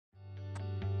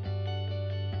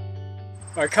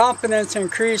My confidence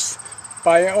increased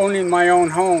by owning my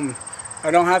own home.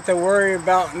 I don't have to worry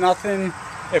about nothing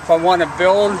if I want to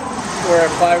build or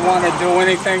if I want to do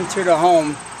anything to the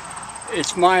home.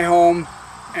 It's my home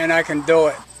and I can do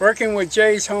it. Working with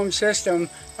Jay's home system,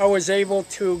 I was able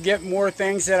to get more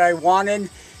things that I wanted,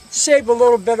 save a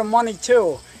little bit of money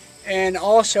too, and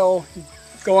also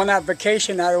go on that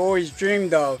vacation I always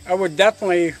dreamed of. I would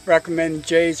definitely recommend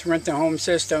Jay's rent-to-home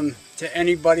system to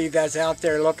anybody that's out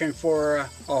there looking for a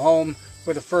home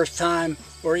for the first time,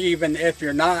 or even if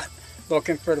you're not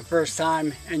looking for the first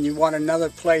time and you want another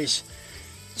place.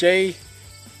 Jay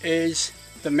is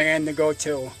the man to go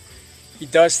to. He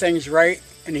does things right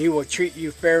and he will treat you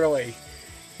fairly.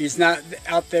 He's not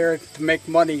out there to make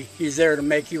money, he's there to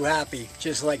make you happy,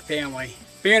 just like family.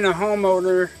 Being a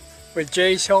homeowner with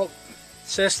Jay's help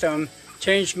system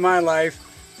changed my life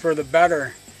for the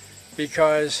better,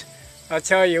 because I'll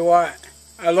tell you what,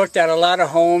 I looked at a lot of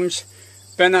homes,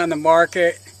 been on the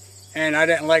market, and I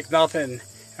didn't like nothing.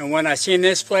 And when I seen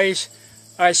this place,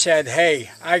 I said,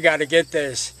 hey, I got to get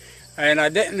this. And I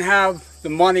didn't have the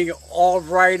money all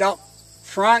right up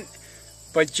front,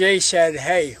 but Jay said,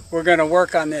 hey, we're going to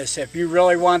work on this. If you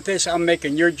really want this, I'm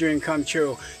making your dream come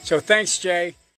true. So thanks, Jay.